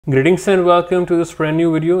Greetings and welcome to this brand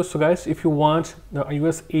new video. So guys, if you want the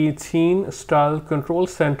iOS 18 style control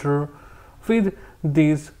center with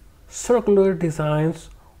these circular designs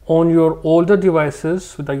on your older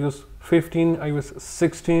devices with iOS 15, iOS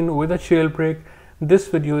 16 with a jailbreak, this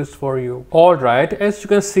video is for you. Alright, as you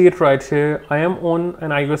can see it right here, I am on an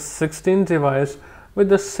iOS 16 device with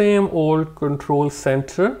the same old control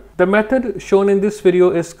center. The method shown in this video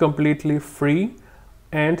is completely free,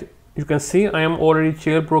 and you can see I am already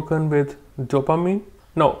jailbroken with dopamine.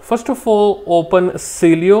 Now, first of all, open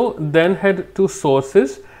Celio, then head to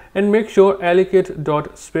sources and make sure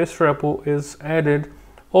allocate.space repo is added.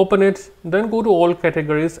 Open it, then go to all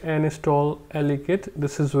categories and install allocate.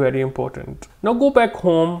 This is very important. Now go back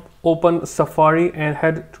home, open Safari and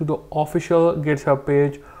head to the official GitHub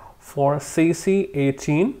page for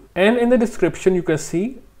CC18. And in the description, you can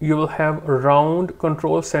see you will have round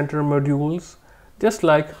control center modules just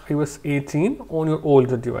like iOS 18 on your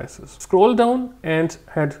older devices. Scroll down and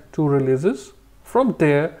head to releases. From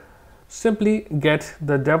there, simply get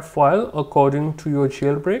the deb file according to your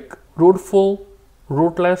jailbreak, rootful,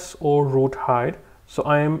 rootless or root hide. So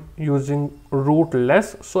I am using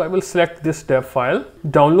rootless, so I will select this deb file,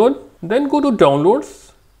 download, then go to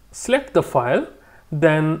downloads, select the file,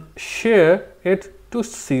 then share it to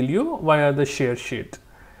Celio via the share sheet.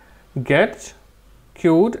 Get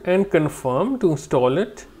queued and confirm to install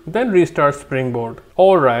it, then restart Springboard.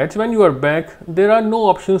 Alright, when you are back, there are no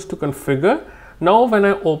options to configure. Now when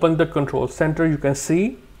I open the control center, you can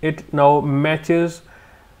see it now matches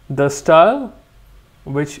the style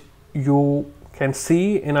which you can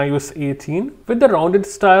see in iOS 18 with the rounded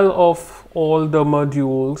style of all the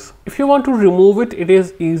modules. If you want to remove it, it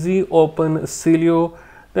is easy. Open Celio,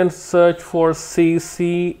 then search for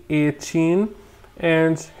CC18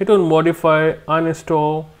 and hit on modify,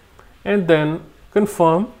 uninstall, and then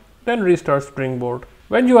confirm, then restart Springboard.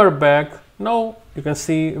 When you are back, now you can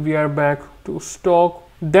see we are back to stock.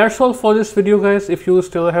 That's all for this video, guys. If you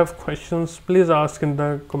still have questions, please ask in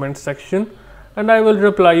the comment section and I will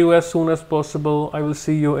reply you as soon as possible. I will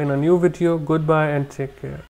see you in a new video. Goodbye and take care.